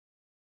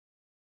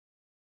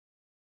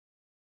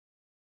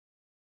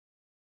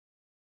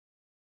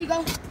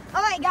go.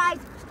 All right, guys,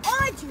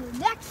 on to the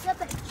next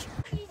adventure.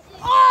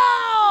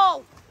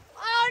 Oh!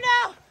 Oh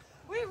no!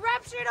 We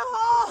ruptured a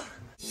hole!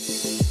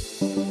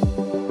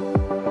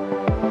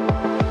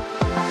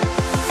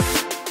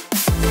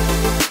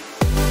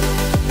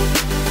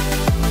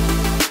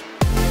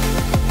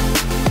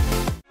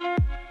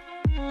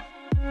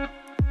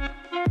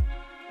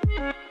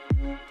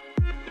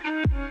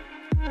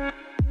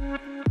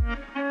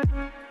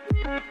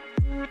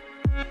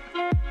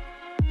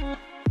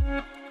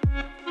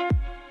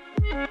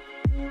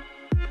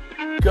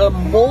 Good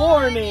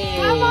morning!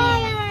 Good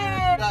morning!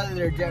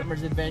 Another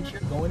Dethmers Adventure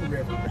going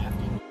river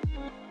rafting.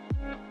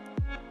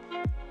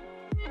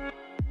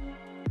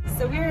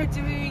 So we are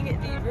doing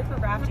the river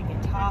rafting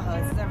in Tahoe.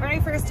 This is our very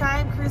first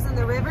time cruising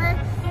the river.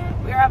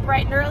 We are up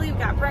bright and early. We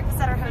got breakfast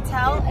at our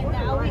hotel, and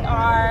now we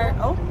are,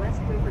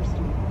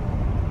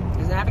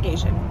 there's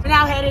navigation. We're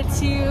now headed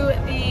to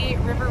the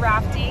river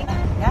rafting.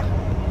 Yeah,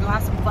 we'll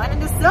have some fun in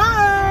the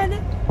sun.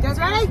 You guys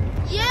ready?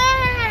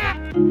 Yeah!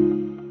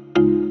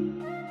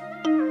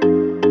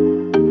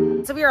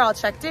 So we are all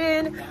checked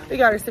in. We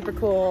got our super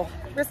cool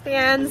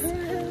wristbands.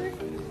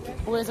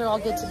 Boys are all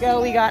good to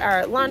go. We got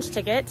our launch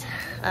ticket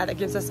that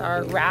gives us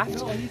our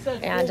raft,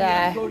 and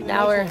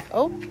now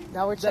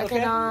we're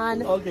checking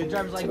on Okay,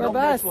 driver's like, our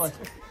bus.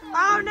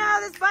 Oh no,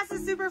 this bus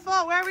is super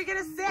full. Where are we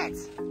gonna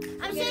sit?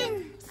 I'm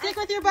saying Stick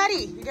with your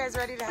buddy. You guys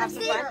ready to have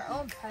some fun? our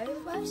own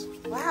private bus.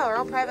 Wow, our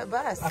own private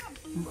bus.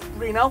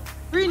 Reno?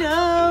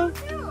 Reno!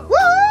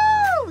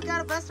 Woo! We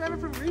got a bus driver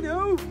from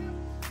Reno.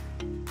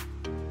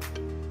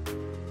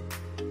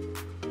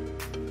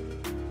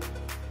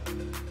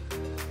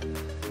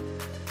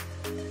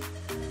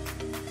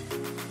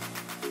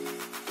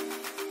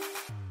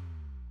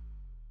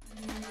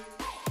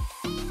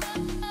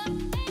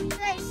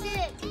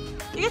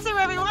 You can sit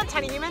wherever you want,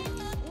 tiny human.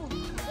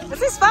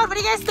 This is fun. What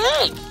do you guys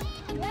think?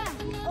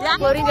 Yeah.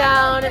 Floating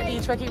down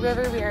the Truckee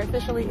River, we are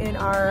officially in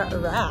our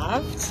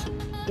raft.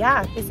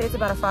 Yeah, they say it's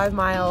about a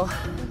 5-mile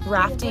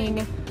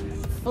rafting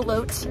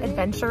float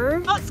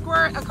adventure. Don't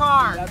squirt a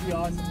car. That'd be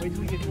awesome. Wait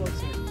till we get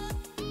closer.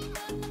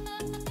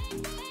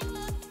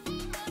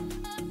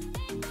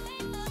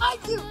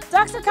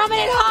 Ducks are coming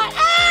in hot.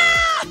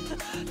 Ah!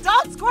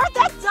 Don't squirt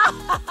that duck.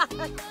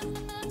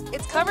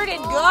 It's covered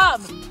in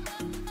gum.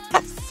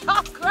 That's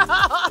so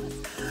gross.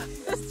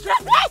 This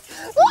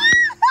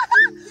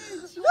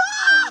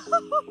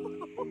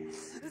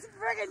This is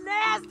friggin'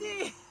 nasty.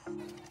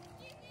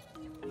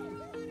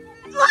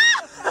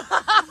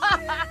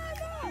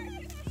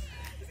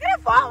 It's gonna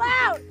fall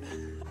out.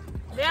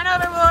 Man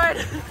overboard.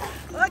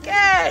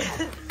 Okay.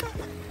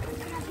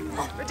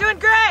 We're doing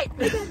great.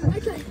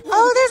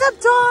 Oh, there's a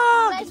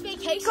dog. Nice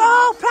vacation.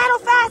 Go, paddle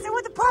fast and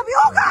with the puppy.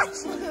 Oh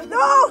gosh.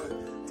 No.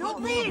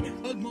 Don't bleed.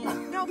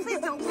 No, please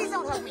don't. Please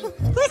don't hug me. Please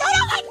don't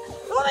hug me.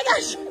 Oh my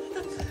gosh.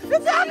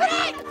 It's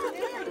happening.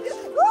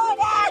 Oh,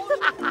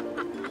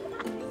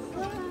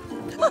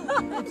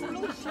 It's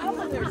really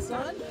shallow there,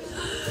 son.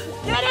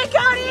 get in,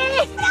 Cody. No,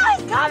 he's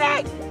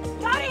coming.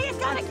 Cody, he's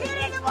gonna get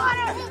in the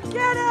water.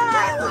 Get in.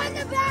 I won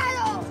the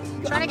battle.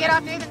 Trying to get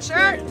off Nathan's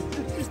shirt.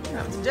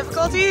 Having some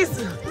difficulties.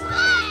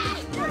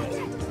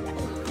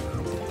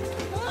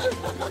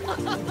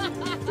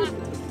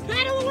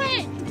 Paddle away.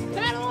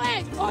 Paddle away.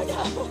 Oh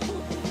no.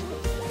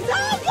 No,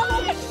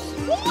 gosh.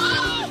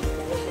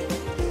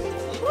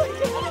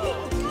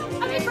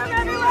 Coming from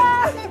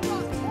everywhere.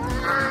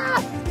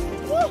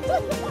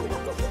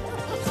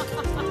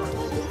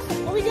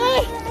 Are we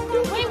good?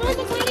 Wait, where's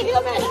the tiny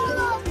human?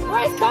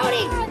 Where's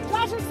Cody?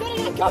 Josh is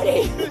sitting on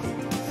Cody.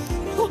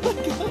 Oh my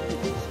god.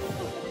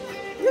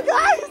 You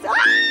guys! Ah!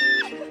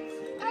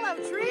 Hello,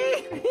 tree.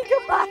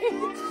 Goodbye.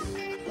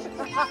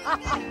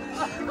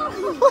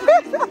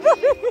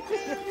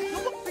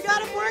 We got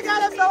a poor guy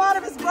that fell out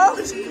of his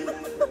boat.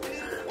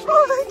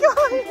 Oh my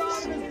god.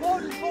 His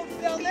boat's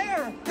down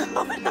there.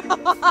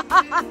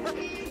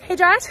 Hey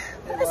Josh,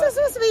 this is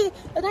supposed to be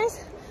a nice,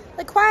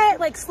 like quiet,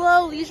 like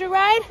slow leisure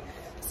ride.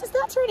 This is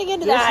not turning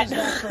into that. This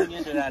is not turning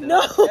into that.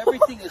 No.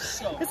 Everything is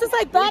so. This is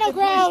like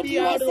Battleground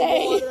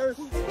USA. It's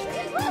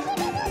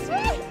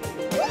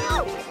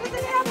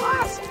an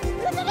ambush.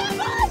 It's an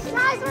ambush.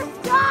 Guys, we're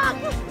stuck.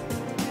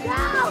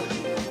 Go.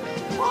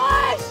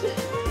 Push.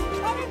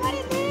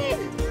 Everybody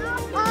leave.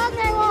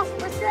 Okay, well,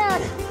 we're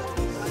screwed.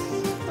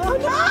 Oh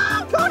no,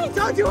 Cody,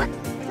 don't do it.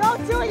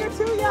 Don't do it, you're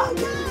too young.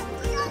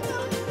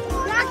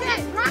 Rock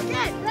it, rock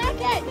it, rock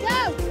it, go.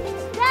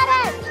 Get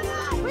it.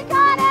 We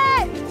got it.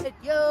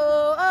 Yo,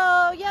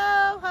 oh,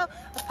 yo, ho.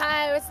 A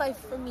pirate's life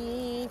for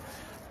me.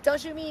 Don't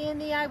shoot me in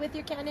the eye with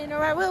your cannon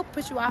or I will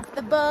push you off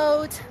the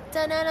boat.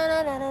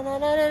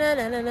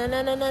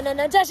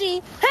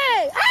 Joshie,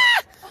 hey!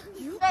 Ah!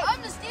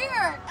 I'm the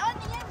steerer. I'm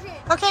the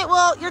engine. Okay,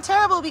 well, you're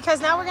terrible because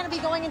now we're going to be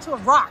going into a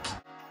rock.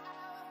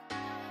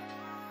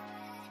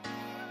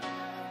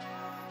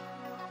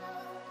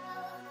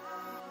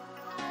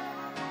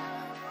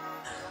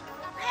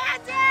 Man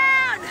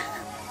down!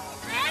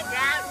 Man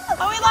down!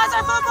 Oh, we lost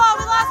our football.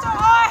 We lost our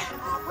oar.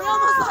 We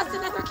almost lost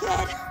another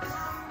kid.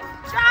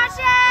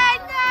 Joshie,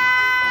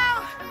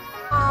 no!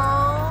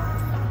 Oh,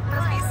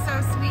 must be so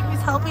sweet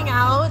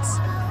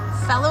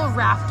fellow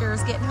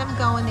rafters, getting them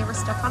going. They were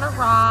stuck on a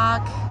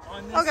rock.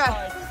 Oh God,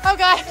 side. oh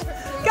God.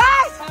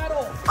 Guys,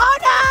 Paddle. oh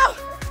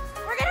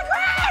no, we're gonna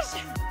crash.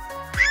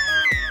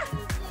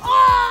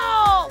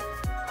 Ah!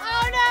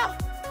 Oh no,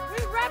 we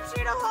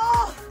ruptured a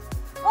hole.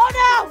 Oh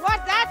no,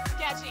 what, that's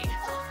sketchy.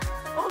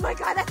 Oh my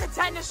God, that's a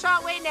tetanus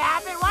shot waiting to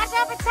happen. Watch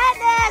out for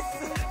tetanus.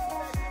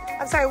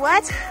 I'm sorry,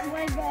 what?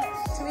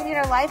 Do we need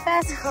our life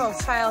vest? Oh,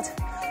 child.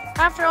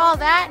 After all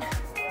that,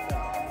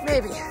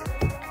 maybe.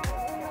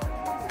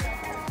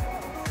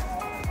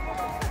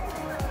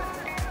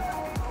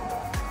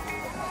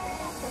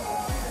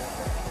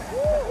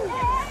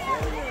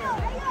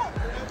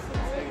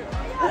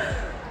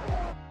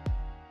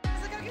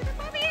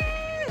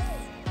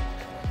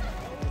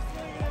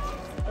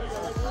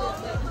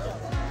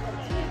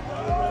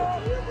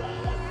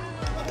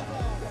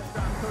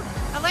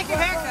 I like your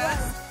haircut.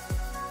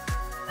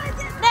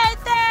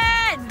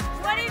 Nathan!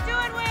 What are you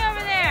doing way over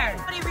there?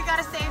 Buddy, we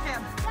gotta save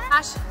him.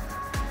 Ash,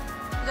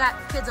 we got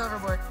kids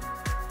overboard.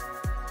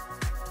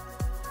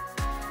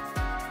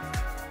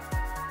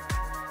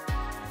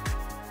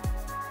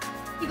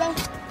 You go.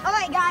 All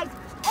right, guys.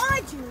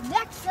 On to the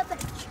next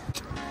adventure.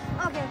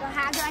 Okay, so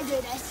how do I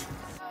do this?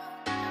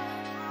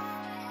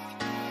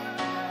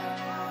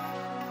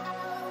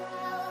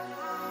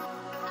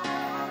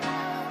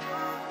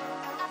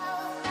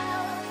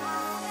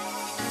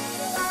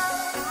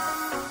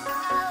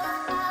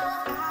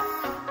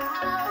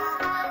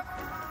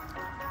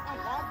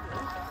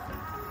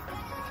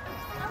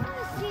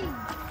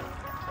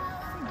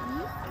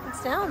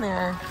 What's down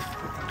there?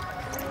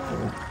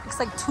 Looks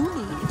like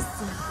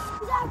tulips.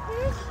 Is that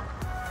fish?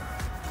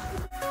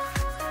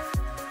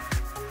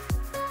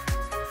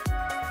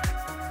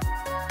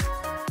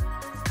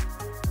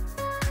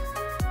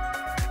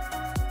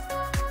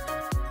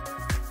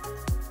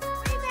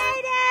 We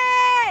made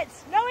it!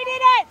 No, we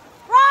didn't!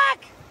 Rock!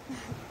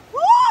 Woo!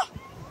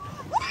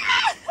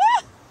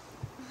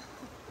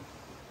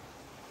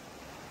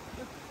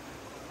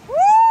 Woo!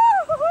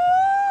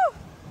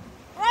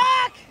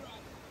 Rock!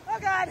 Oh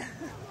God!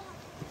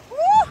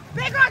 Woo!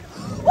 Big rock!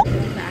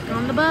 Back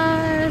on the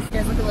bus. You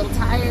guys look a little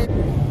tired.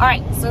 All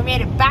right, so we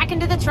made it back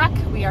into the truck.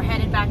 We are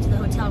headed back to the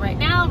hotel right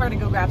now. We're gonna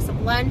go grab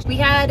some lunch. We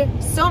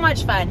had so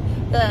much fun.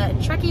 The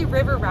Truckee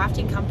River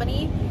Rafting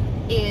Company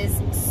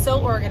is so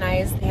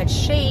organized. They had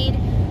shade.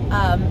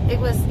 It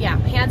was, yeah,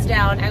 hands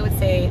down, I would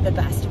say the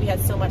best. We had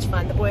so much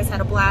fun. The boys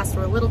had a blast.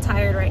 We're a little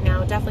tired right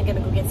now. Definitely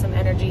gonna go get some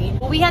energy.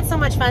 Well, we had so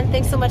much fun.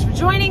 Thanks so much for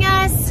joining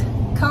us.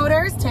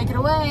 Coders, take it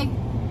away.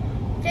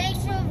 Thanks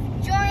for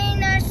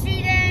joining us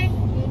today.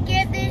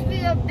 Give this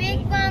video a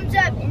big thumbs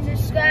up and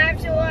subscribe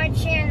to our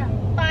channel.